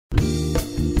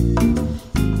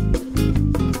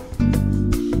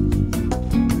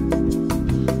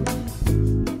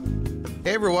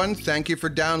everyone, thank you for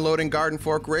downloading Garden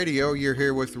Fork Radio. You're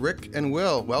here with Rick and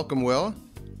Will. Welcome, Will.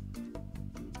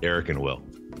 Eric and Will.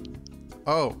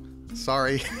 Oh,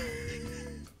 sorry.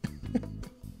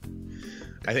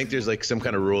 I think there's like some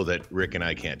kind of rule that Rick and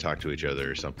I can't talk to each other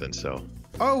or something, so.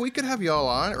 Oh, we could have you all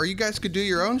on, or you guys could do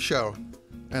your own show.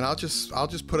 And I'll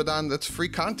just put it on. That's free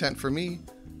content for me.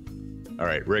 All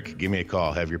right, Rick, give me a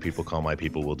call. Have your people call my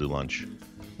people. We'll do lunch.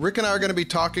 Rick and I are going to be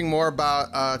talking more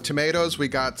about tomatoes. We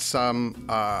got some,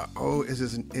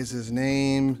 is his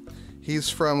name?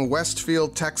 He's from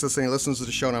Westfield, Texas, and he listens to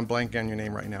the show, and I'm blanking on your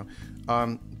name right now.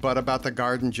 But about the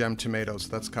Garden Gem tomatoes,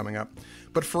 that's coming up.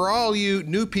 But for all you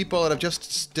new people that have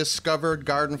just discovered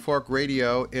Garden Fork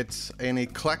Radio, it's an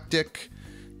eclectic,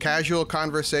 casual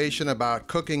conversation about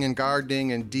cooking and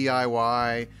gardening and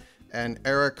DIY, and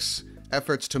Eric's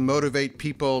efforts to motivate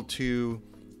people to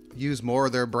use more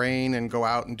of their brain and go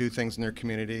out and do things in their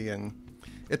community. And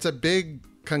it's a big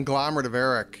conglomerate of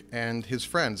Eric and his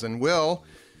friends. And Will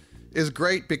is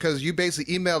great because you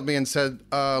basically emailed me and said,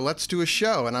 let's do a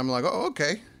show. And I'm like, oh,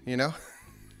 okay, you know.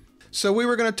 So we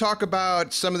were going to talk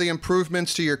about some of the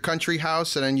improvements to your country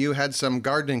house, and then you had some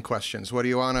gardening questions. What do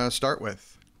you want to start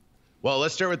with? Well,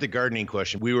 let's start with the gardening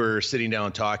question. We were sitting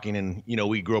down talking, and, you know,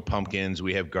 we grow pumpkins,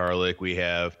 we have garlic, we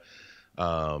have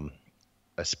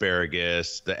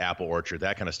asparagus, the apple orchard,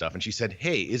 that kind of stuff. And she said,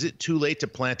 hey, is it too late to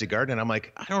plant a garden? And I'm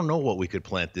like, I don't know what we could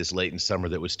plant this late in summer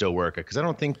that would still work, because I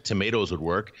don't think tomatoes would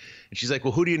work. And she's like,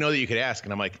 well, who do you know that you could ask?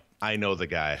 And I'm like, I know the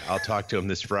guy. I'll talk to him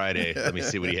this Friday. Let me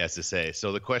see what he has to say.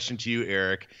 So the question to you,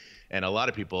 Eric, and a lot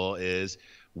of people is,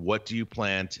 what do you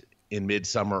plant in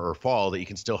midsummer or fall that you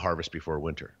can still harvest before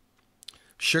winter?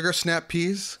 Sugar snap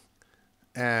peas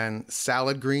and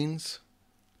salad greens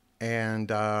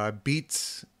and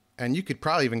beets. And you could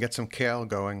probably even get some kale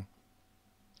going.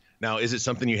 Now, is it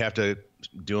something you have to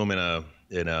do them in a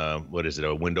what is it,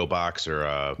 a window box or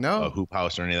a hoop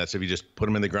house or any of that stuff? You just put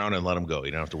them in the ground and let them go. You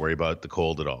don't have to worry about the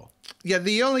cold at all. Yeah,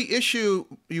 the only issue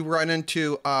you run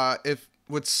into if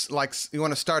what's like you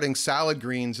want to starting salad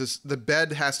greens is the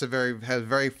bed has to have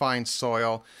very fine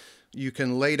soil. You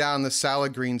can lay down the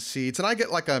salad green seeds, and I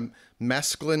get like a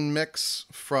mesclun mix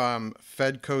from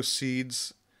Fedco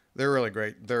Seeds. They're really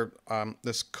great. They're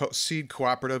this seed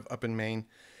cooperative up in Maine.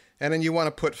 And then you want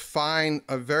to put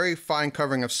a very fine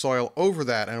covering of soil over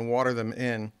that and water them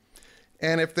in.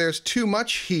 And if there's too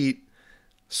much heat,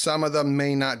 some of them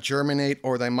may not germinate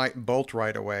or they might bolt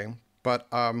right away. But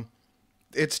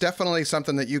it's definitely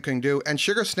something that you can do. And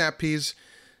sugar snap peas,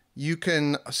 you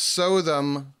can sow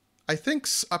them, I think,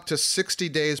 up to 60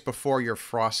 days before your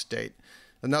frost date.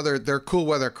 They're cool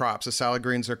weather crops. The salad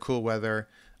greens are cool weather.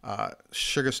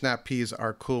 Sugar snap peas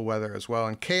are cool weather as well.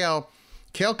 And kale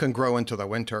can grow into the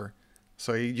winter.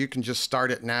 So you can just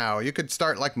start it now. You could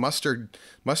start like mustard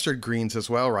greens as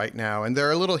well right now. And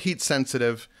they're a little heat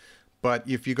sensitive, but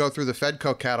if you go through the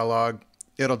Fedco catalog,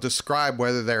 it'll describe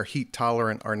whether they're heat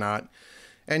tolerant or not,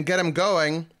 and get them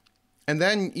going. And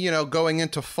then, you know, going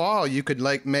into fall, you could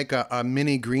like make a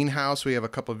mini greenhouse. We have a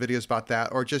couple of videos about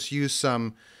that, or just use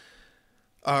some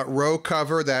row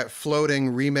cover, that floating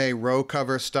Rime row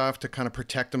cover stuff to kind of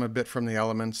protect them a bit from the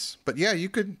elements. But yeah,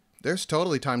 there's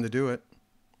totally time to do it.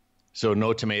 So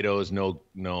no tomatoes,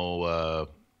 no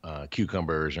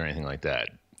cucumbers or anything like that.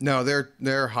 No,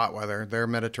 they're hot weather. They're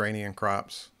Mediterranean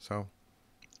crops. So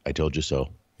I told you so.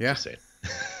 Yeah.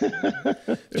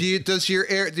 Does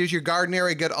your garden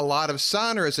area get a lot of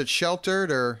sun, or is it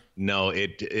sheltered, or? No,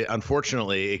 it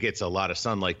unfortunately it gets a lot of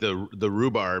sun. Like the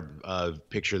rhubarb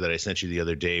picture that I sent you the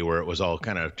other day, where it was all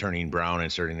kind of turning brown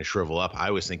and starting to shrivel up. I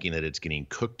was thinking that it's getting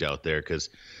cooked out there because,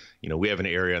 you know, we have an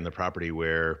area on the property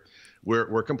where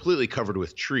we're completely covered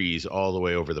with trees all the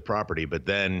way over the property, but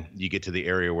then you get to the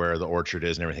area where the orchard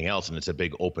is and everything else, and it's a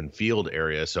big open field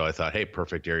area. So I thought, hey,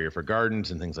 perfect area for gardens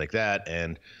and things like that.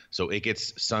 And so it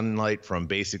gets sunlight from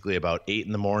basically about 8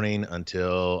 in the morning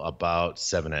until about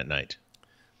 7 at night.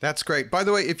 That's great. By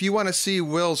the way, if you want to see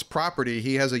Will's property,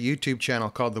 he has a YouTube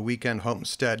channel called The Weekend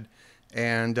Homestead,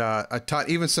 and I taught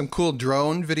even some cool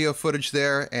drone video footage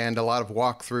there and a lot of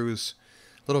walkthroughs.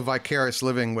 Little vicarious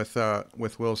living with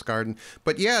Will's garden.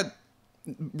 But yeah,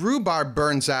 rhubarb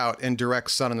burns out in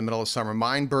direct sun in the middle of summer.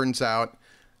 Mine burns out.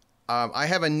 I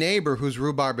have a neighbor whose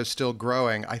rhubarb is still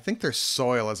growing. I think their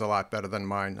soil is a lot better than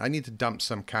mine. I need to dump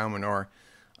some cow manure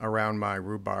around my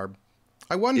rhubarb.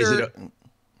 I wonder.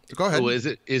 Go ahead. Well, is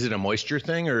it a moisture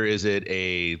thing, or is it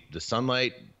the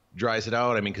sunlight dries it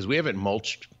out? I mean, because we have it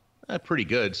mulched pretty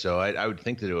good, so I would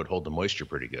think that it would hold the moisture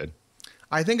pretty good.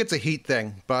 I think it's a heat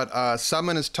thing, but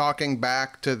someone is talking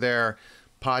back to their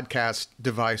podcast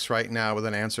device right now with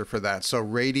an answer for that. So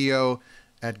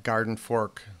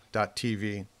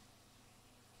radio@gardenfork.tv.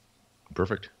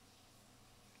 Perfect.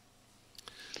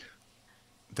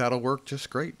 That'll work just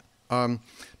great.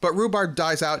 But rhubarb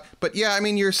dies out. But yeah, I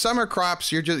mean, your summer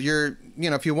crops,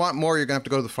 if you want more, you're gonna have to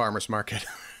go to the farmer's market.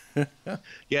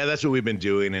 Yeah, that's what we've been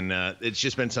doing, and it's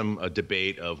just been a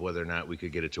debate of whether or not we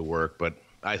could get it to work. But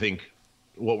I think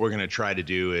what we're going to try to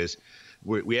do is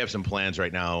we have some plans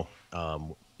right now.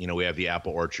 We have the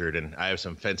apple orchard, and I have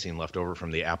some fencing left over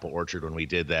from the apple orchard when we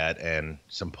did that, and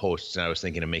some posts. And I was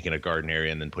thinking of making a garden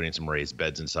area and then putting some raised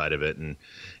beds inside of it, and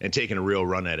taking a real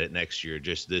run at it next year.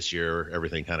 Just this year,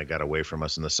 everything kind of got away from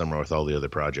us in the summer with all the other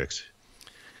projects.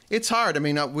 It's hard. I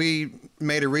mean, we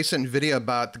made a recent video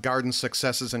about the garden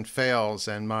successes and fails,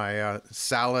 and my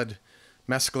salad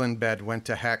mesclun bed went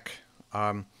to heck.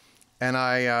 And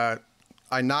I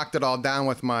knocked it all down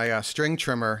with my string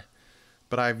trimmer,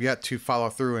 but I've yet to follow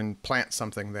through and plant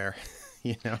something there.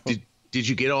 Did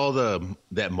you get all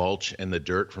that mulch and the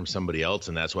dirt from somebody else,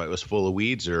 and that's why it was full of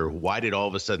weeds? Or why did all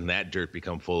of a sudden that dirt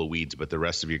become full of weeds, but the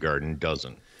rest of your garden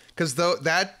doesn't? Because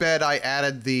that bed, I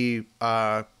added the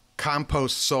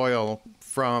compost soil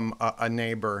from a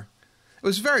neighbor. It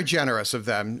was very generous of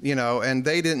them, and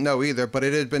they didn't know either, but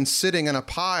it had been sitting in a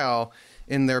pile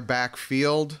in their back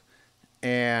field,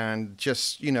 and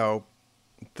just,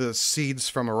 the seeds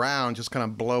from around just kind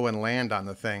of blow and land on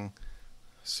the thing.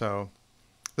 So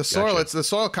the soil, Gotcha. the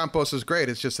soil compost is great.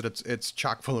 It's just that it's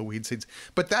chock full of weed seeds.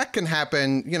 But that can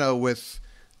happen, with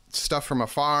stuff from a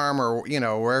farm or,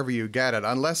 wherever you get it,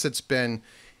 unless it's been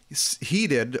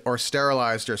heated or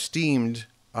sterilized or steamed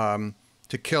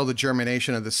to kill the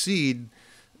germination of the seed.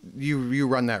 You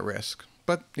run that risk.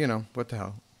 But what the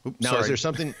hell? Oops, now, sorry.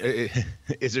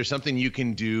 is there something you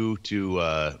can do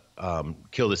to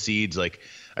kill the seeds? Like,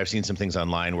 I've seen some things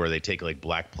online where they take like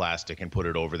black plastic and put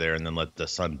it over there and then let the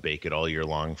sun bake it all year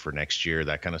long for next year,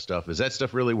 that kind of stuff. Does that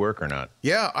stuff really work or not?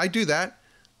 Yeah, I do that.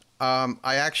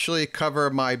 I actually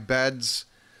cover my beds.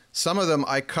 Some of them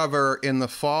I cover in the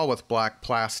fall with black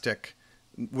plastic,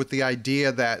 with the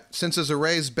idea that since there's a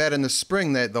raised bed in the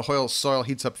spring, that the whole soil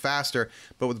heats up faster,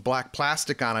 but with black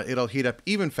plastic on it, it'll heat up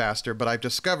even faster. But I've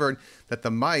discovered that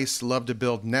the mice love to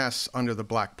build nests under the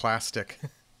black plastic.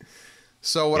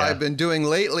 So what I've been doing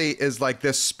lately is, like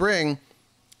this spring,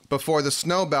 before the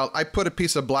snow belt, I put a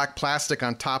piece of black plastic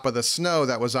on top of the snow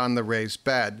that was on the raised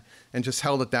bed and just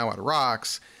held it down with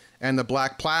rocks. And the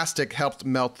black plastic helped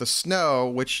melt the snow,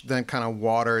 which then kind of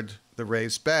watered the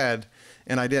raised bed.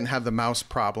 And I didn't have the mouse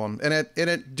problem. And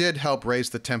it did help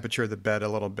raise the temperature of the bed a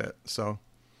little bit. So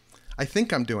I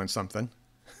think I'm doing something.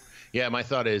 Yeah, my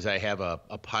thought is I have a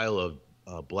pile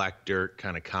of black dirt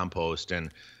kind of compost,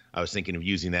 and I was thinking of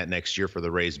using that next year for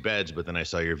the raised beds, but then I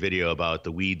saw your video about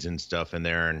the weeds and stuff in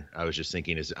there, and I was just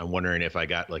thinking, I'm wondering if I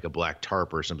got like a black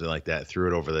tarp or something like that, threw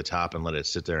it over the top and let it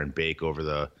sit there and bake over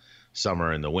the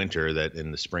summer and the winter, that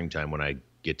in the springtime when I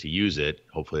get to use it,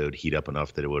 hopefully it would heat up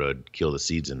enough that it would kill the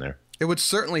seeds in there. It would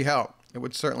certainly help. It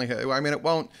would certainly help. I mean, it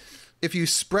won't, if you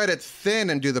spread it thin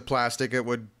and do the plastic, it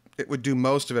would do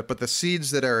most of it, but the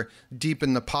seeds that are deep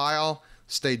in the pile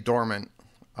stay dormant.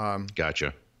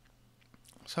 Gotcha.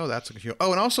 So that's a huge.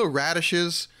 Oh, and also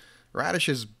radishes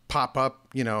pop up,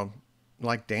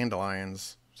 like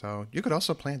dandelions. So you could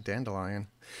also plant dandelion.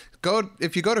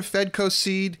 If you go to Fedco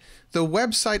Seed, the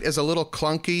website is a little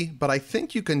clunky, but I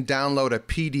think you can download a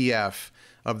PDF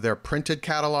of their printed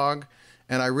catalog.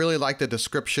 And I really like the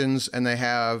descriptions, and they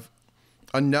have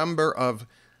a number of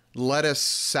lettuce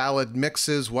salad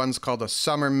mixes. One's called a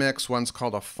summer mix, one's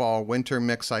called a fall winter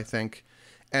mix, I think.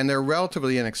 And they're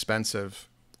relatively inexpensive.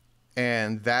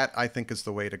 And that, I think, is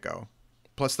the way to go.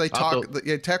 Plus, they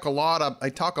talk a lot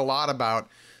about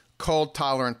cold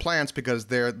tolerant plants because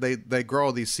they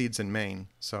grow these seeds in Maine.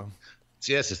 So,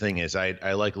 see, that's the thing is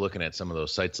I like looking at some of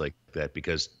those sites like that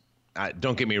because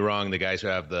don't get me wrong, the guys who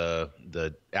have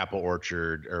the apple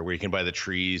orchard or where you can buy the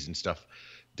trees and stuff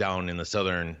down in the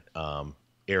southern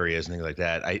areas and things like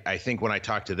that, I think when I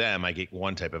talk to them, I get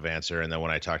one type of answer, and then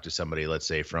when I talk to somebody, let's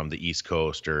say from the East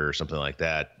Coast or something like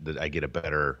that, I get a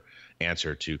better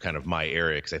answer to kind of my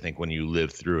area, because I think when you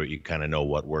live through it, you kind of know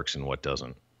what works and what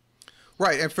doesn't.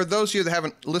 Right, and for those of you that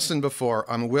haven't listened before,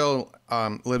 Will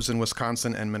lives in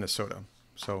Wisconsin and Minnesota,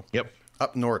 so yep,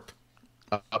 up north.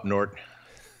 Up north.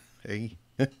 Hey,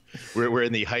 we're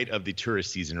in the height of the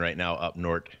tourist season right now up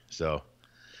north, so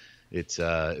it's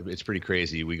pretty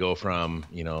crazy. We go from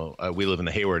we live in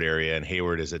the Hayward area, and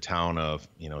Hayward is a town of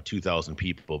 2,000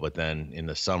 people, but then in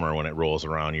the summer when it rolls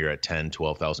around, you're at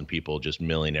 10,000-12,000 people just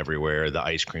milling everywhere. The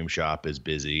ice cream shop is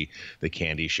busy, the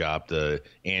candy shop, the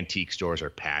antique stores are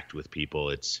packed with people.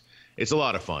 It's a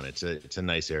lot of fun. It's a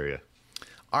nice area.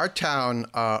 Our town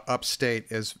upstate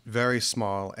is very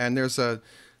small, and there's a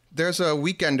There's a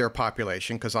weekender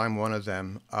population because I'm one of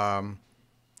them.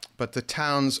 But the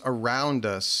towns around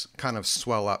us kind of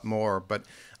swell up more. But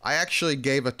I actually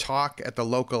gave a talk at the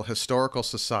local historical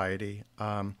society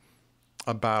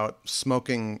about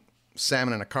smoking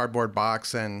salmon in a cardboard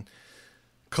box and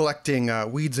collecting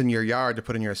weeds in your yard to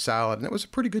put in your salad. And it was a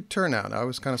pretty good turnout. I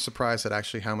was kind of surprised at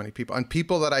actually how many people, and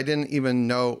people that I didn't even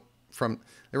know from,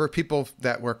 there were people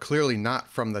that were clearly not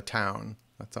from the town.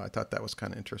 I thought that was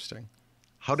kind of interesting.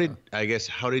 How did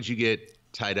you get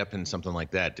tied up in something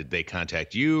like that? Did they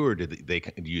contact you, or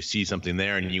did you see something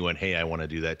there and you went, hey, I want to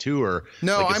do that too? Or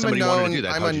no, like,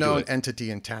 I'm a known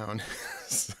entity in town.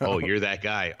 So. Oh, you're that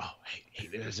guy. Oh, hey,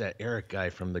 there's that Eric guy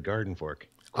from the Garden Fork.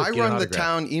 Quick, I run the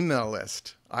town email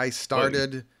list. I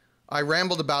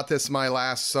rambled about this in my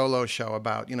last solo show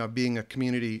about, being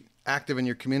active in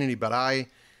your community, but I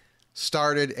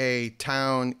started a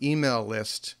town email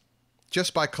list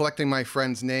just by collecting my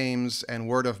friends' names and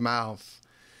word of mouth.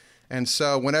 And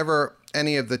so whenever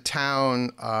any of the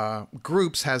town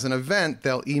groups has an event,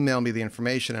 they'll email me the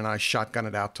information, and I shotgun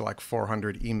it out to like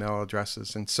 400 email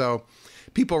addresses. And so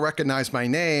people recognize my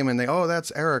name and oh,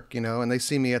 that's Eric, and they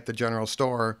see me at the general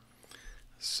store.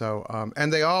 So,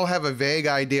 and they all have a vague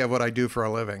idea of what I do for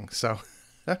a living. So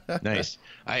nice.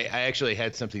 I actually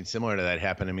had something similar to that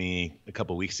happen to me a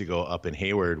couple of weeks ago up in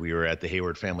Hayward. We were at the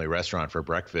Hayward family restaurant for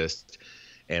breakfast,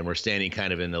 and we're standing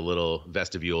kind of in the little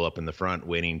vestibule up in the front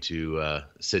waiting to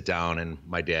sit down. And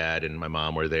my dad and my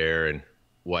mom were there, and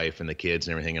wife and the kids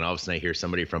and everything. And all of a sudden I hear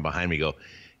somebody from behind me go,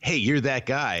 hey, you're that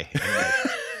guy. And I'm like,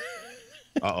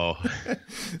 uh-oh.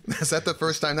 Is that the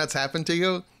first time that's happened to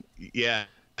you? Yeah.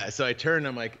 So I turned,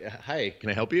 I'm like, hi, can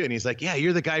I help you? And he's like, yeah,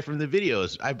 you're the guy from the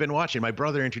videos. I've been watching. My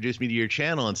brother introduced me to your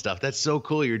channel and stuff. That's so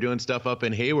cool. You're doing stuff up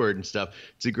in Hayward and stuff.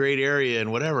 It's a great area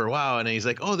and whatever. Wow. And he's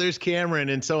like, oh, there's Cameron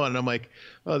and so on. And I'm like,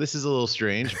 oh, this is a little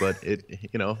strange, but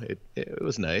it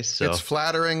was nice. So it's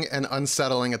flattering and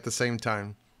unsettling at the same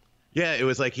time. Yeah, it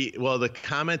was like the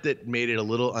comment that made it a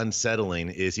little unsettling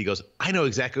is he goes, I know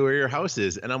exactly where your house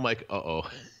is. And I'm like, uh-oh.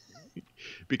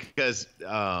 Because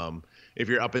if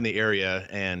you're up in the area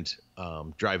and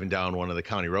driving down one of the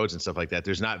county roads and stuff like that,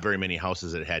 there's not very many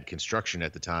houses that had construction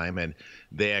at the time. And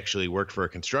they actually worked for a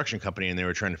construction company, and they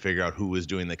were trying to figure out who was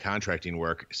doing the contracting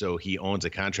work. So he owns a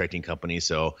contracting company.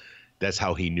 So that's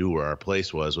how he knew where our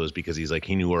place was because he's like,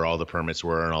 he knew where all the permits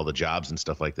were and all the jobs and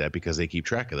stuff like that because they keep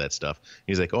track of that stuff.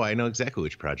 He's like, oh, I know exactly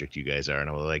which project you guys are. And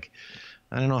I was like,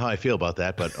 I don't know how I feel about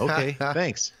that, but okay,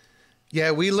 thanks.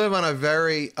 Yeah, we live on a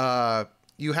very,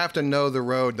 you have to know the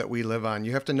road that we live on.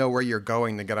 You have to know where you're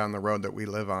going to get on the road that we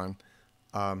live on.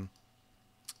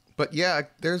 But yeah,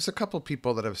 there's a couple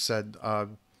people that have said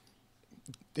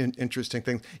interesting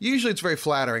things. Usually it's very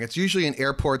flattering. It's usually in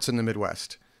airports in the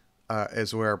Midwest.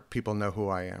 Is where people know who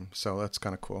I am. So that's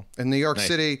kind of cool. In New York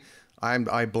City,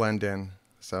 I blend in.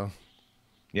 So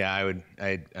yeah,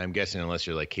 I'm guessing unless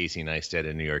you're like Casey Neistat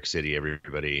in New York City,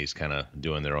 everybody's kind of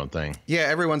doing their own thing. Yeah,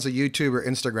 everyone's a YouTube or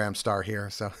Instagram star here.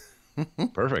 So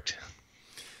perfect.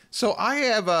 So I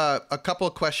have a couple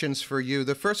of questions for you.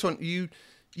 The first one, you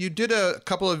did a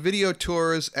couple of video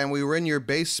tours, and we were in your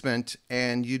basement,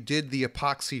 and you did the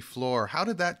epoxy floor. How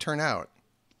did that turn out?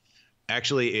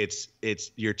 Actually,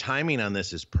 it's your timing on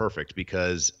this is perfect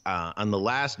because on the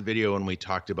last video when we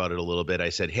talked about it a little bit, I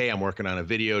said, hey, I'm working on a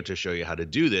video to show you how to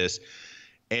do this.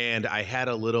 And I had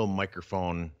a little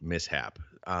microphone mishap.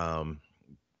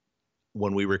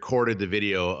 When we recorded the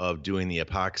video of doing the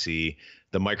epoxy,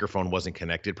 the microphone wasn't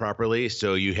connected properly.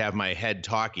 So you have my head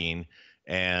talking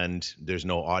and there's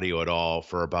no audio at all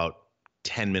for about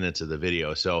 10 minutes of the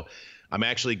video. So I'm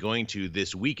actually going to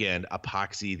this weekend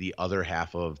epoxy the other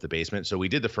half of the basement. So we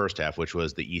did the first half, which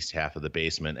was the east half of the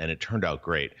basement, and it turned out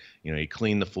great. You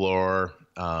clean the floor.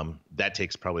 That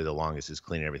takes probably the longest, is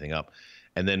cleaning everything up.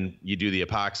 And then you do the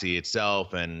epoxy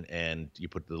itself, and you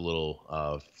put the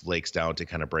little flakes down to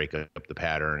kind of break up the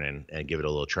pattern and give it a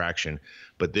little traction.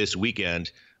 But this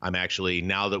weekend, I'm actually,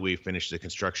 now that we've finished the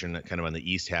construction kind of on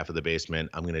the east half of the basement,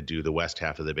 I'm going to do the west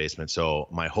half of the basement. So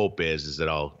my hope is that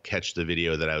I'll catch the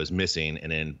video that I was missing,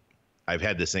 and then I've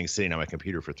had this thing sitting on my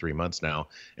computer for 3 months now,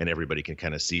 and everybody can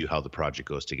kind of see how the project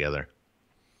goes together.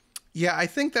 Yeah, I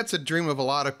think that's a dream of a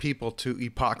lot of people, to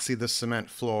epoxy the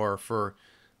cement floor for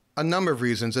a number of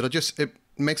reasons. It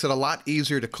makes it a lot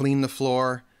easier to clean the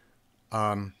floor.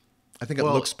 I think it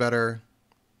looks better.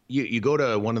 You go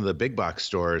to one of the big box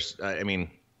stores.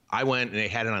 I went and they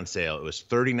had it on sale. It was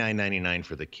 $39.99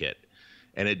 for the kit.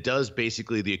 And it does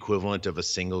basically the equivalent of a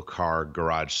single car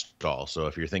garage stall. So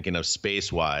if you're thinking of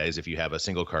space wise, if you have a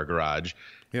single car garage,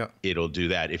 yeah, it'll do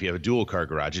that. If you have a dual car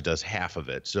garage, it does half of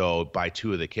it. So buy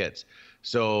two of the kits.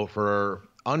 So for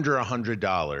under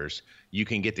 $100, you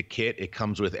can get the kit. It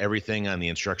comes with everything on the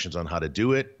instructions on how to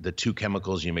do it, the two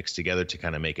chemicals you mix together to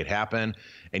kind of make it happen.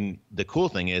 And the cool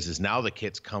thing is now the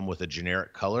kits come with a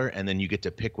generic color, and then you get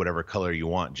to pick whatever color you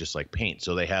want, just like paint.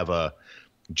 So they have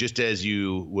just as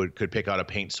you could pick out a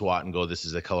paint swat and go, this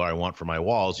is the color I want for my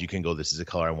walls, you can go, this is the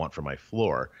color I want for my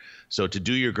floor. So to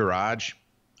do your garage,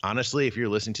 honestly, if you're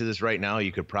listening to this right now,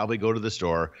 you could probably go to the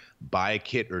store, buy a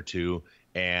kit or two,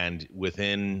 and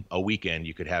within a weekend,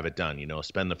 you could have it done.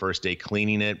 Spend the first day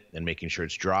cleaning it and making sure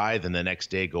it's dry. Then the next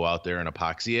day, go out there and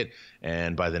epoxy it.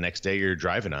 And by the next day, you're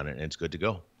driving on it, and it's good to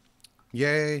go.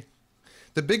 Yay.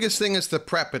 The biggest thing is the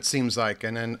prep, it seems like.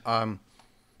 And then,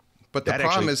 but the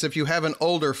problem is if you have an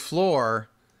older floor,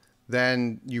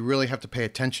 then you really have to pay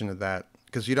attention to that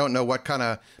because you don't know what kind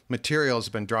of material has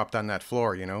been dropped on that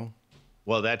floor,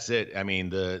 Well, that's it. I mean,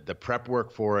 the prep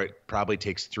work for it probably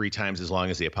takes 3 times as long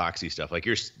as the epoxy stuff. Like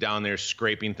you're down there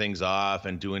scraping things off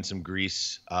and doing some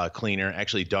grease cleaner.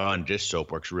 Actually, Dawn dish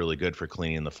soap works really good for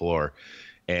cleaning the floor.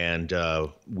 And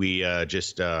we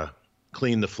just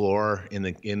cleaned the floor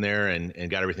in there and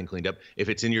got everything cleaned up. If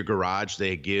it's in your garage,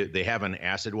 they have an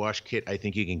acid wash kit I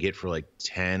think you can get for like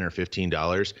 $10 or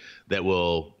 $15 that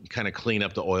will kind of clean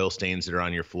up the oil stains that are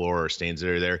on your floor or stains that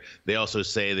are there. They also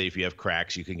say that if you have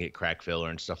cracks, you can get crack filler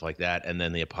and stuff like that. And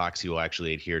then the epoxy will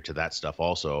actually adhere to that stuff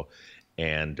also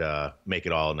and make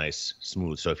it all nice,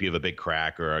 smooth. So if you have a big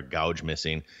crack or a gouge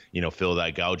missing, fill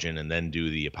that gouge in and then do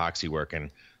the epoxy work.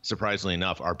 And surprisingly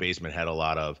enough, our basement had a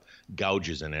lot of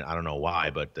gouges in it. I don't know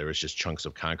why, but there was just chunks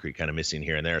of concrete kind of missing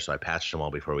here and there. So I patched them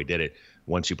all before we did it.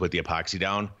 Once you put the epoxy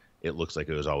down, it looks like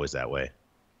it was always that way.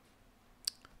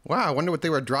 Wow, I wonder what they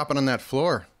were dropping on that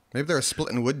floor. Maybe they were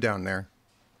splitting wood down there.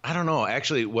 I don't know.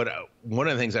 Actually, one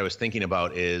of the things I was thinking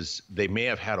about is they may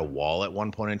have had a wall at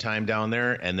one point in time down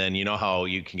there. And then you know how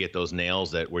you can get those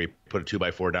nails where you put a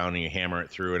 2x4 down and you hammer it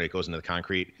through and it goes into the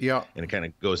concrete. Yeah. And it kind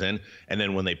of goes in. And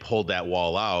then when they pulled that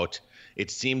wall out,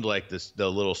 it seemed like the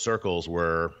little circles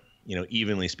were,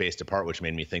 evenly spaced apart, which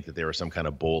made me think that there were some kind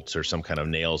of bolts or some kind of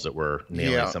nails that were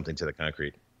nailing something to the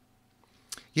concrete.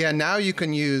 Yeah. Now you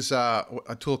can use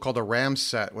a tool called a ram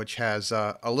set, which has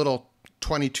a little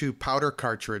 22 powder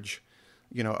cartridge,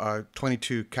 a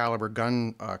 22 caliber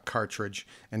gun cartridge,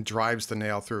 and drives the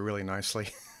nail through really nicely.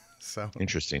 So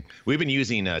interesting. We've been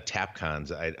using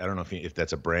Tapcons. I don't know if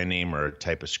that's a brand name or a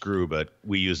type of screw, but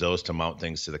we use those to mount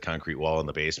things to the concrete wall in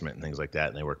the basement and things like that,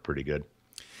 and they work pretty good.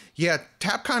 Yeah,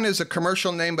 Tapcon is a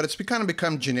commercial name, but it's kind of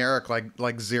become generic, like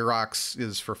Xerox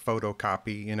is for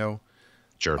photocopy.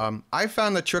 Sure. I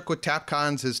found the trick with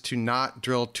Tapcons is to not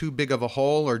drill too big of a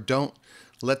hole or don't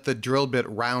let the drill bit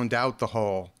round out the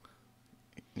hole.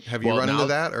 Have you run into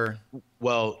that or?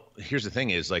 Well, here's the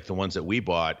thing is like the ones that we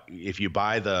bought, if you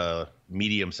buy the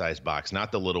medium sized box,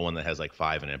 not the little one that has like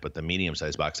 5 in it, but the medium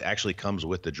sized box actually comes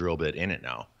with the drill bit in it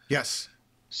now. Yes.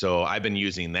 So I've been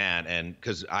using that, and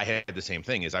because I had the same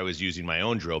thing is I was using my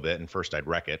own drill bit, and first I'd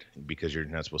wreck it because you're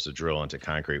not supposed to drill into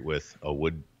concrete with a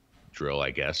wood drill,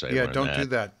 I guess. Yeah, don't do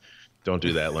that. Don't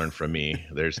do that. Learn from me.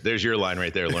 There's your line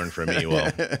right there. Learn from me. Well,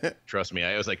 trust me.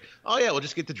 I was like, oh yeah, we'll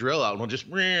just get the drill out and we'll just.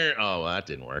 Oh, well, that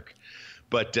didn't work.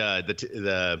 But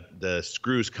the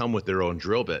screws come with their own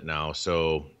drill bit now,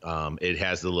 so it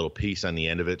has the little piece on the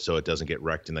end of it, so it doesn't get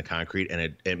wrecked in the concrete,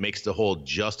 and it makes the hole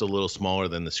just a little smaller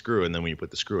than the screw, and then when you put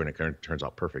the screw in, it turns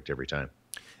out perfect every time.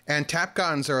 And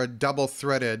Tapcons are a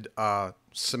double-threaded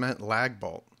cement lag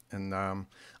bolt, and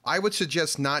I would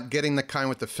suggest not getting the kind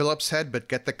with the Phillips head, but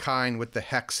get the kind with the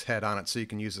hex head on it so you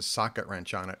can use a socket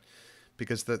wrench on it.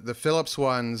 Because the Phillips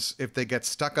ones, if they get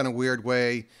stuck in a weird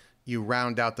way, you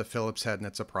round out the Phillips head and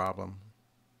it's a problem.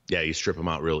 Yeah, you strip them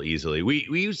out real easily. We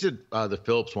used the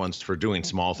Phillips ones for doing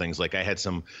small things. Like I had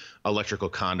some electrical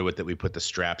conduit that we put the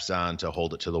straps on to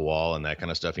hold it to the wall and that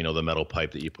kind of stuff. The metal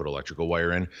pipe that you put electrical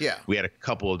wire in. Yeah. We had a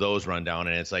couple of those run down,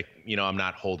 and it's like, I'm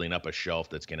not holding up a shelf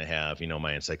that's going to have,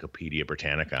 my Encyclopedia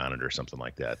Britannica on it or something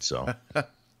like that. So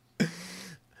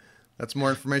that's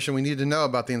more information we need to know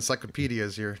about the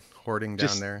encyclopedias you're hoarding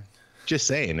down there. Just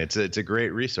saying, it's a great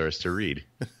resource to read.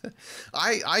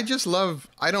 I just love.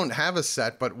 I don't have a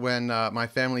set, but when my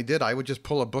family did, I would just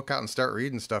pull a book out and start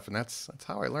reading stuff, and that's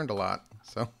how I learned a lot.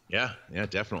 So yeah,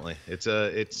 definitely. It's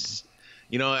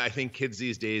I think kids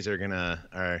these days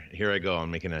are here I go.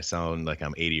 I'm making it sound like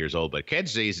I'm 80 years old, but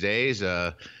kids these days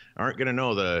aren't gonna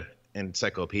know the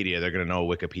encyclopedia. They're gonna know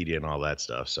Wikipedia and all that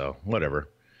stuff. So whatever.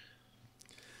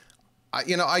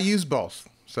 I use both.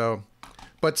 So.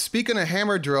 But speaking of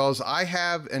hammer drills, I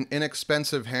have an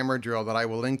inexpensive hammer drill that I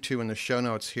will link to in the show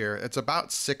notes here. It's about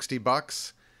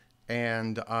 $60,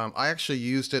 and I actually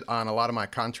used it on a lot of my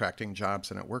contracting jobs,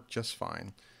 and it worked just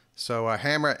fine. So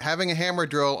having a hammer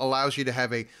drill allows you to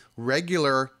have a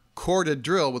regular corded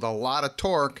drill with a lot of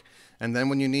torque, and then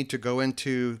when you need to go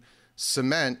into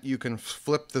cement, you can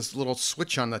flip this little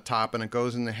switch on the top and it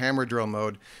goes into hammer drill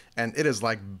mode, and it is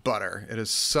like butter. It is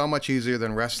so much easier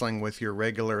than wrestling with your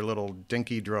regular little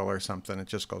dinky drill or something. It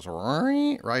just goes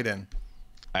right in.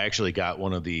 I actually got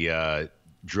one of the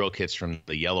drill kits from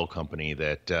the Yellow company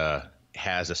that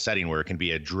has a setting where it can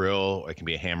be a drill, it can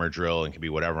be a hammer drill, and it can be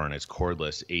whatever, and it's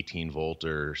cordless, 18 volt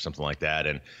or something like that.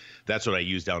 And that's what I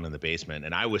use down in the basement.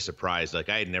 And I was surprised, like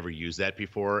I had never used that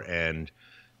before, and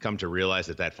come to realize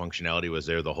that that functionality was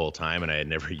there the whole time, and I had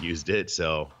never used it.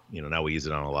 So, now we use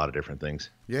it on a lot of different things.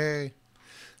 Yay.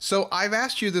 So I've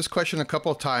asked you this question a couple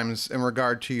of times in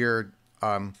regard to your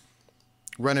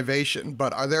renovation,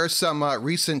 but are there some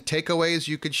recent takeaways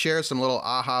you could share, some little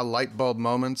aha light bulb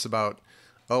moments about,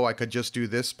 oh, I could just do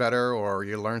this better, or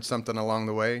you learned something along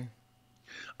the way?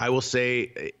 I will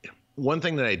say one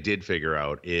thing that I did figure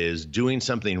out is doing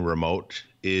something remote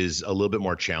is a little bit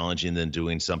more challenging than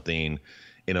doing something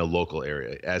in a local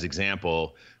area. As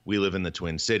example, we live in the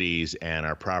Twin Cities and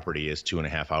our property is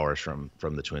 2.5 hours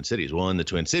from the Twin Cities. Well, in the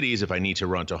Twin Cities, if I need to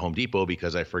run to Home Depot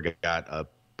because I forgot a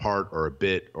part or a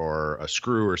bit or a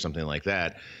screw or something like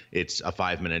that, it's a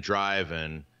 5-minute drive,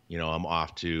 and I'm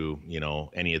off to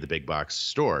any of the big box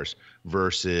stores.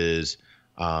 Versus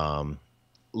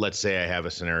let's say I have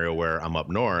a scenario where I'm up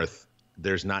north,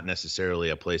 there's not necessarily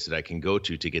a place that I can go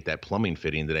to get that plumbing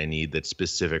fitting that I need that's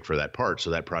specific for that part.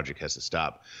 So that project has to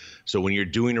stop. So when you're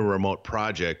doing a remote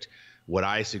project, what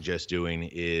I suggest doing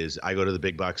is I go to the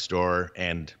big box store,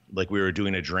 and like we were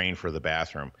doing a drain for the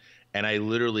bathroom, and I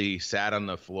literally sat on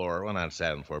the floor, well, not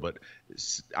sat on the floor, but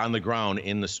on the ground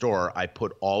in the store. I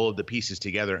put all of the pieces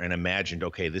together and imagined,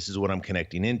 okay, this is what I'm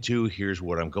connecting into. Here's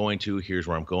what I'm going to. Here's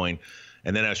where I'm going.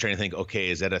 And then I was trying to think, okay,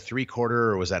 is that a 3/4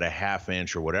 or was that a 1/2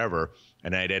 inch or whatever?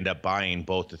 And I'd end up buying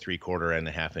both the 3/4 and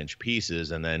the 1/2 inch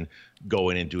pieces, and then go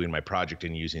in and doing my project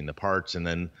and using the parts. And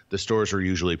then the stores are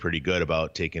usually pretty good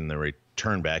about taking the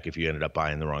return back if you ended up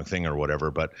buying the wrong thing or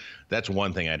whatever. But that's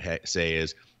one thing I'd say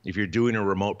is, if you're doing a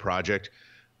remote project,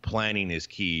 planning is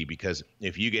key, because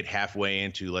if you get halfway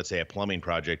into, let's say, a plumbing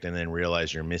project and then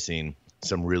realize you're missing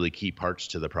some really key parts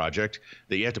to the project,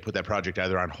 that you have to put that project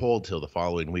either on hold till the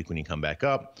following week when you come back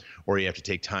up, or you have to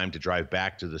take time to drive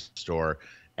back to the store.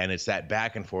 And it's that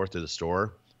back and forth to the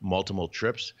store, multiple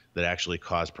trips, that actually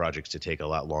cause projects to take a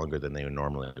lot longer than they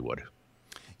normally would.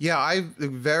 Yeah, I've a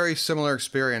very similar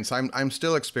experience. I'm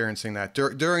still experiencing that.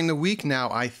 During the week now,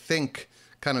 I think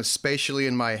kind of spatially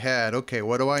in my head, okay,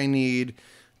 what do I need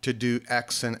to do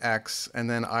X and X? And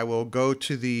then I will go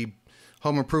to the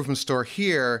home improvement store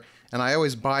here, and I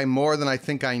always buy more than I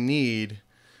think I need.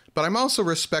 But I'm also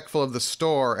respectful of the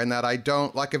store, and that I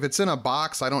don't, like if it's in a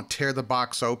box, I don't tear the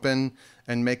box open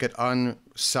and make it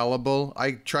unsellable.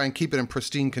 I try and keep it in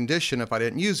pristine condition if I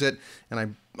didn't use it,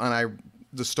 and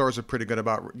the stores are pretty good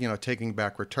about, taking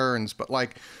back returns. But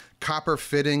like copper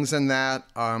fittings and that,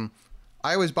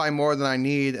 I always buy more than I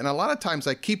need, and a lot of times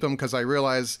I keep them because I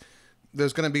realize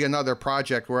there's going to be another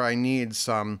project where I need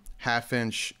some 1/2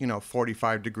 inch,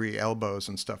 45-degree elbows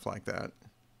and stuff like that.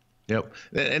 Yep.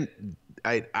 And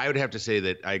I would have to say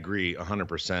that I agree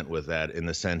 100% with that, in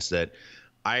the sense that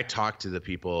I talked to the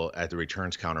people at the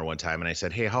returns counter one time, and I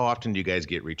said, hey, how often do you guys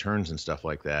get returns and stuff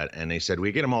like that? And they said,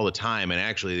 we get them all the time. And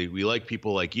actually, we like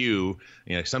people like you.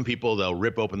 Some people, they'll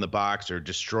rip open the box or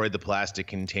destroy the plastic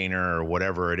container or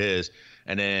whatever it is,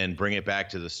 and then bring it back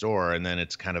to the store. And then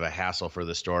it's kind of a hassle for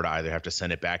the store to either have to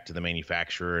send it back to the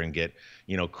manufacturer and get,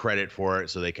 credit for it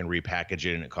so they can repackage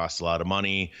it, and it costs a lot of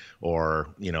money, or,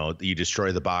 you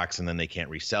destroy the box and then they can't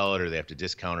resell it, or they have to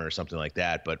discount it or something like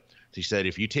that. But she said,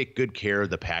 if you take good care of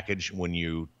the package when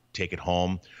you take it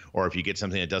home, or if you get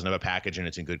something that doesn't have a package and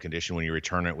it's in good condition when you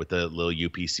return it with the little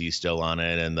UPC still on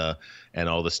it and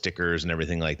all the stickers and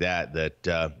everything like that,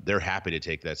 they're happy to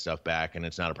take that stuff back, and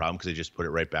it's not a problem because they just put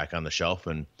it right back on the shelf,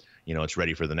 and it's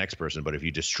ready for the next person. But if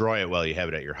you destroy it while you have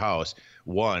it at your house,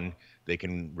 one, they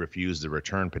can refuse the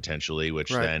return potentially,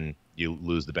 which right. Then you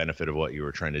lose the benefit of what you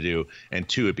were trying to do. And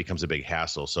two, it becomes a big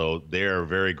hassle. So they're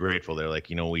very grateful. They're like,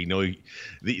 we know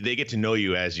they get to know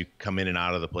you as you come in and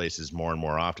out of the places more and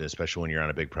more often, especially when you're on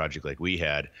a big project like we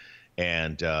had.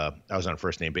 And I was on a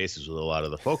first name basis with a lot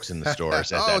of the folks in the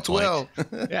stores at that point. Will.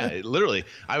 Yeah, literally,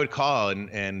 I would call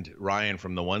and Ryan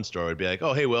from the one store would be like,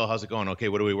 oh, hey, Will, how's it going? Okay,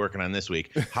 what are we working on this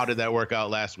week? How did that work out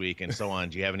last week? And so on.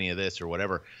 Do you have any of this or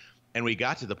whatever? And we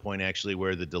got to the point actually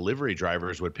where the delivery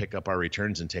drivers would pick up our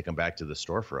returns and take them back to the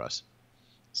store for us.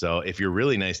 So if you're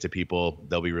really nice to people,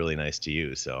 they'll be really nice to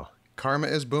you. So karma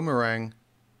is boomerang.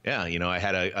 Yeah, I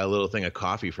had a little thing of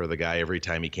coffee for the guy every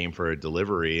time he came for a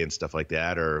delivery and stuff like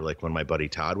that. Or like when my buddy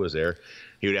Todd was there,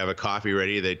 he would have a coffee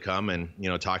ready. They'd come and,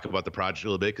 talk about the project a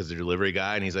little bit because the delivery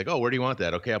guy. And he's like, oh, where do you want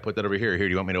that? Okay, I'll put that over here. Here,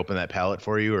 do you want me to open that pallet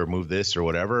for you or move this or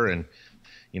whatever? And,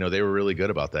 they were really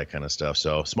good about that kind of stuff.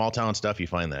 So small town stuff, you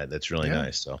find that's really Yeah.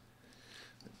 nice. So.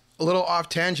 A little off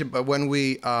tangent, but when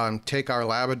we take our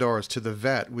Labradors to the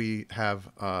vet, we have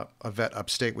a vet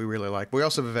upstate we really like. We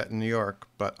also have a vet in New York,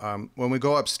 but when we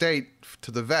go upstate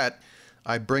to the vet,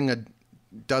 I bring a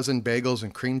dozen bagels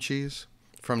and cream cheese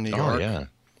from New York. Oh, yeah.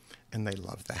 And they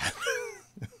love that.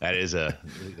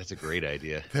 That's a great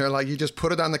idea. They're like, you just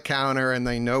put it on the counter and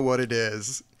they know what it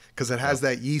is because it has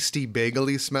that yeasty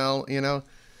bagely smell,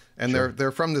 And Sure.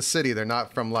 they're from the city. They're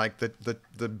not from like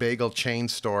the bagel chain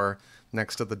store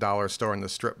next to the dollar store in the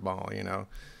strip mall,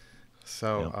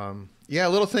 So, yeah,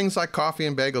 little things like coffee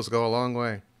and bagels go a long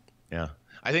way. Yeah.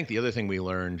 I think the other thing we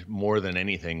learned more than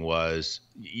anything was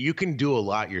you can do a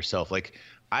lot yourself. Like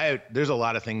there's a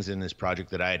lot of things in this project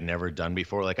that I had never done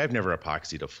before. Like I've never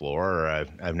epoxied a floor, or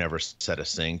I've never set a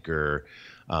sink or,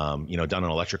 done an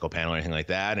electrical panel or anything like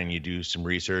that. And you do some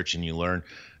research and you learn.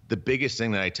 The biggest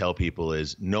thing that I tell people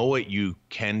is know what you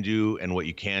can do and what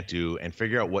you can't do and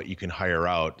figure out what you can hire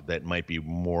out that might be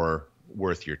more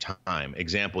worth your time.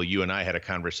 Example, you and I had a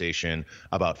conversation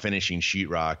about finishing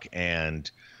sheetrock and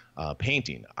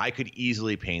painting. I could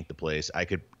easily paint the place. I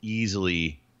could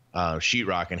easily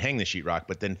sheetrock and hang the sheetrock,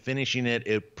 but then finishing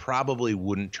it probably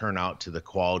wouldn't turn out to the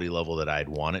quality level that I'd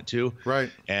want it to.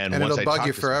 Right. And And once it'll bug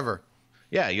you forever.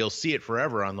 Yeah, you'll see it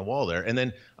forever on the wall there. And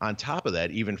then on top of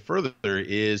that, even further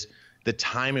is the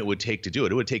time it would take to do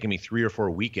it. It would take me 3 or 4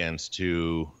 weekends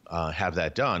to have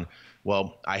that done.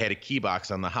 Well, I had a key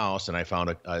box on the house, and I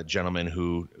found a gentleman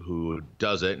who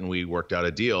does it, and we worked out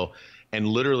a deal. And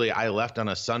literally, I left on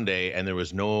a Sunday, and there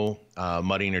was no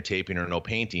mudding or taping or no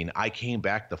painting. I came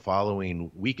back the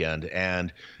following weekend,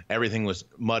 and everything was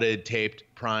mudded, taped,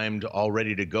 primed, all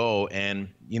ready to go. And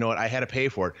you know what? I had to pay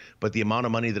for it. But the amount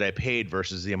of money that I paid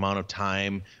versus the amount of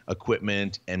time,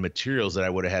 equipment, and materials that I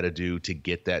would have had to do to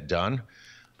get that done,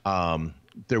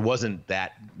 there wasn't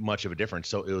that much of a difference.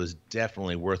 So it was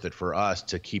definitely worth it for us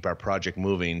to keep our project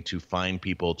moving, to find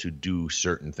people to do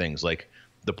certain things like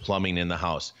the plumbing in the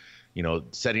house.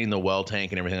 Setting the well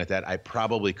tank and everything like that, I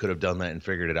probably could have done that and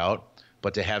figured it out.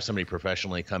 But to have somebody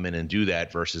professionally come in and do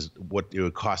that versus what it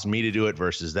would cost me to do it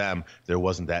versus them, there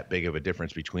wasn't that big of a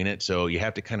difference between it. So you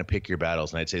have to kind of pick your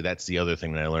battles. And I'd say that's the other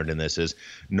thing that I learned in this is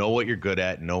know what you're good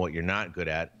at, know what you're not good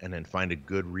at, and then find a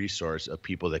good resource of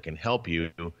people that can help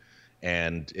you,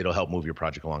 and it'll help move your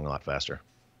project along a lot faster.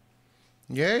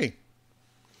 Yay.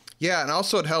 Yeah, and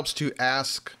also it helps to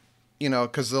ask,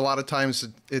 because a lot of times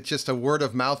it's just a word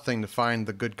of mouth thing to find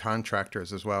the good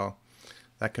contractors as well.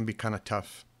 That can be kind of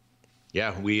tough.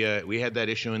 Yeah, we had that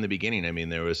issue in the beginning. I mean,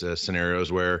 there was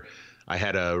scenarios where I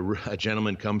had a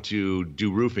gentleman come to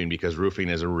do roofing because roofing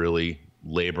is a really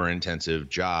labor-intensive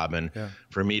job. And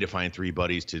for me to find 3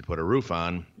 buddies to put a roof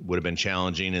on would have been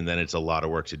challenging, and then it's a lot of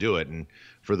work to do it. And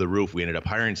for the roof, we ended up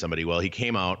hiring somebody. Well, he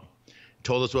came out,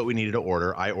 told us what we needed to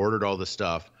order. I ordered all the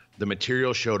stuff. The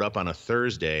material showed up on a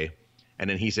Thursday. And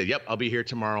then he said, yep, I'll be here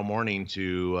tomorrow morning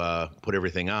to put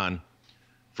everything on.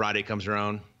 Friday comes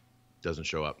around, doesn't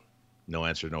show up. No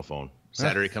answer, no phone.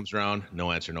 Saturday comes around,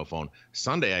 no answer, no phone.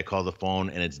 Sunday, I call the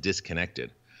phone and it's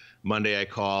disconnected. Monday, I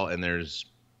call and there's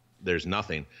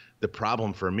nothing. The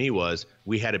problem for me was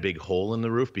we had a big hole in the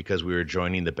roof because we were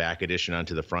joining the back addition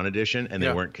onto the front addition, and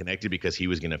they weren't connected because he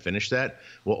was going to finish that.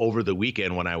 Well, over the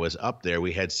weekend when I was up there,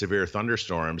 we had severe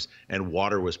thunderstorms and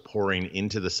water was pouring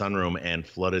into the sunroom and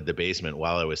flooded the basement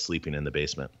while I was sleeping in the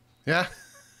basement. Yeah.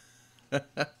 I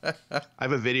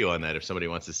have a video on that if somebody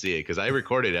wants to see it, because I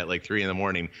recorded at like 3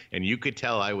 a.m. and you could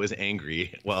tell I was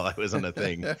angry while I was on the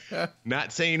thing.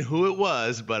 Not saying who it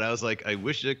was, but I was like, I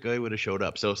wish that guy would have showed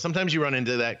up. So sometimes you run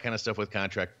into that kind of stuff with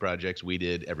contract projects. We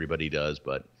did, everybody does.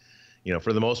 But,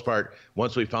 for the most part,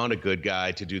 once we found a good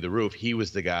guy to do the roof, he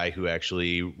was the guy who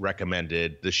actually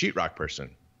recommended the sheetrock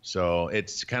person. So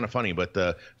it's kind of funny, but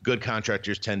the good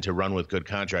contractors tend to run with good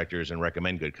contractors and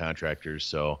recommend good contractors.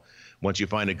 So once you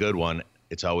find a good one,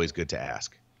 it's always good to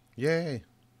ask. Yay.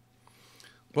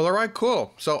 Well, all right,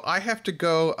 cool. So I have to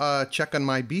go check on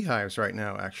my beehives right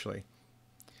now, actually.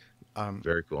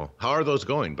 Very cool. How are those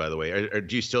going, by the way?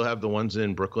 Do you still have the ones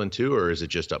in Brooklyn too, or is it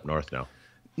just up north now?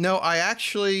 No, I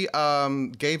actually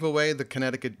gave away the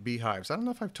Connecticut beehives. I don't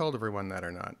know if I've told everyone that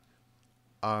or not.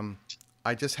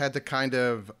 I just had to kind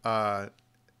of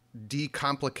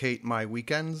decomplicate my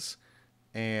weekends,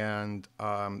 and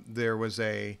there was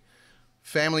a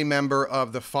family member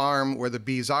of the farm where the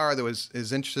bees are that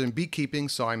is interested in beekeeping,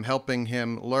 so I'm helping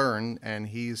him learn, and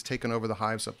he's taken over the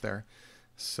hives up there.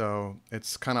 So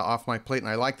it's kind of off my plate, and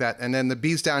I like that. And then the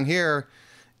bees down here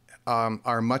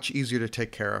are much easier to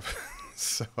take care of.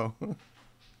 So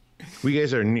we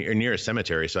guys are near a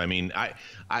cemetery, so I mean,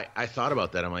 I thought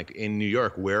about that. I'm like, in New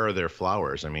York, where are there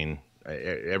flowers? I mean,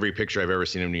 every picture I've ever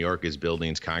seen of New York is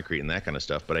buildings, concrete, and that kind of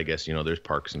stuff. But I guess, there's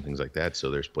parks and things like that, so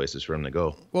there's places for them to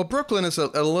go. Well, Brooklyn is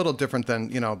a little different than,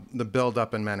 the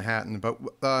build-up in Manhattan. But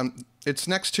it's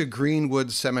next to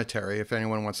Greenwood Cemetery, if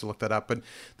anyone wants to look that up. But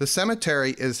the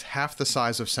cemetery is half the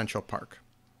size of Central Park.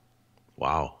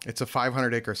 Wow. It's a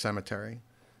 500-acre cemetery.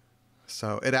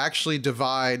 So it actually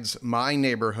divides my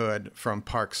neighborhood from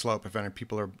Park Slope. If any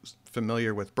people are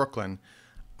familiar with Brooklyn,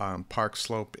 Park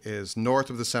Slope is north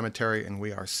of the cemetery, and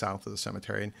we are south of the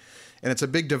cemetery. And it's a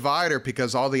big divider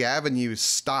because all the avenues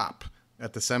stop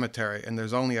at the cemetery, and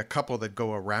there's only a couple that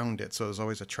go around it, so there's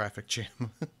always a traffic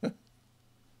jam.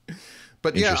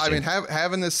 But yeah, I mean,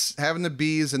 having the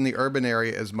bees in the urban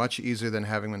area is much easier than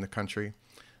having them in the country.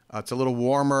 It's a little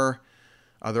warmer.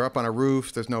 They're up on a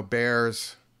roof. There's no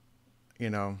bears,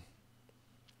 and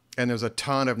there's a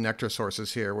ton of nectar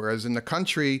sources here. Whereas in the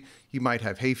country, you might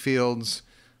have hay fields,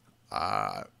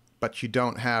 but you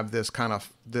don't have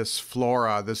this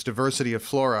flora, this diversity of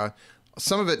flora.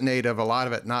 Some of it native, a lot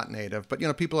of it not native. But,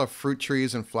 people have fruit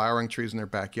trees and flowering trees in their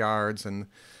backyards, and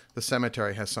the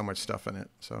cemetery has so much stuff in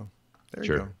it. So there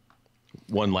you go.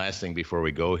 One last thing before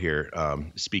we go here.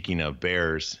 Speaking of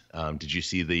bears, did you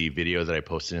see the video that I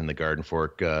posted in the Garden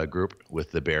Fork group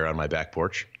with the bear on my back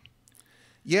porch?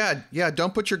 Yeah.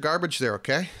 Don't put your garbage there,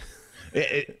 okay?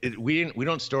 We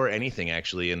don't store anything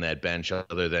actually in that bench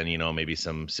other than, maybe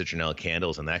some citronella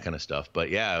candles and that kind of stuff. But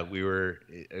yeah, we were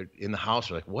in the house.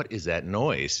 We're like, what is that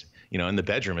noise? And the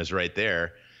bedroom is right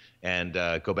there. And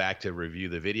go back to review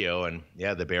the video, and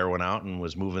yeah, the bear went out and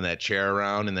was moving that chair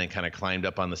around and then kind of climbed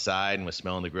up on the side and was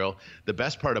smelling the grill. The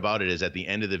best part about it is at the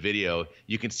end of the video,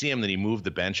 you can see him that he moved the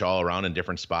bench all around in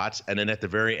different spots. And then at the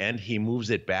very end, he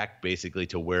moves it back basically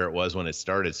to where it was when it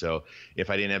started. So if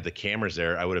I didn't have the cameras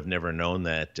there, I would have never known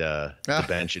that the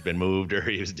bench had been moved or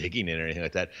he was digging in or anything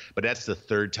like that. But that's the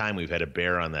third time we've had a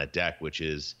bear on that deck, which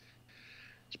is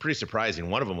it's pretty surprising.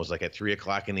 One of them was like at 3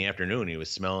 o'clock in the afternoon. He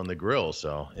was smelling the grill.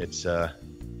 So it's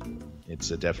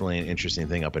definitely an interesting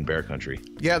thing up in bear country.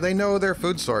 Yeah, they know their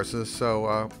food sources.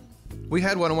 So we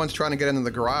had one once trying to get into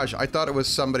the garage. I thought it was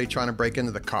somebody trying to break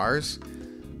into the cars,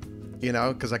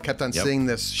 because I kept on seeing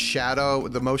this shadow.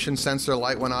 The motion sensor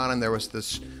light went on, and there was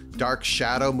this dark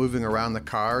shadow moving around the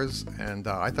cars. And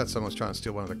I thought someone was trying to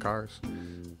steal one of the cars.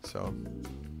 So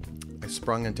I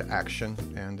sprung into action,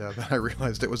 and then I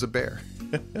realized it was a bear.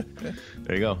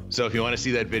 There you go. So if you want to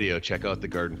see that video, check out the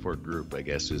Garden Fork group, I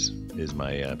guess is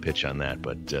my pitch on that.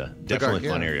 But definitely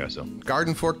a fun area. So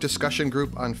Garden Fork discussion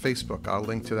group on Facebook. I'll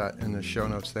link to that in the show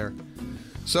notes there.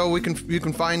 So you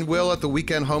can find Will at the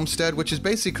Weekend Homestead, which is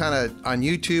basically kind of on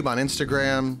YouTube, on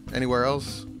Instagram, anywhere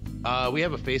else. We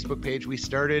have a Facebook page. We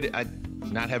started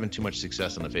not having too much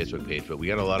success on the Facebook page, but we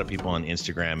got a lot of people on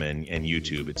Instagram and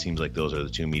YouTube. It seems like those are the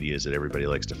two medias that everybody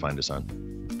likes to find us on.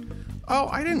 Oh,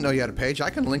 I didn't know you had a page. I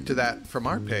can link to that from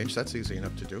our page. That's easy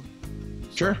enough to do.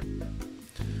 Sure.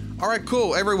 All right,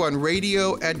 cool. Everyone,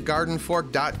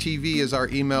 radio@gardenfork.tv is our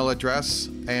email address.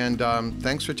 And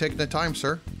thanks for taking the time,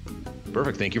 sir.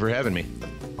 Perfect. Thank you for having me.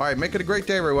 All right, make it a great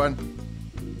day, everyone.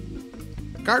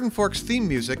 Garden Fork's theme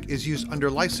music is used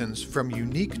under license from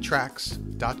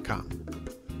uniquetracks.com.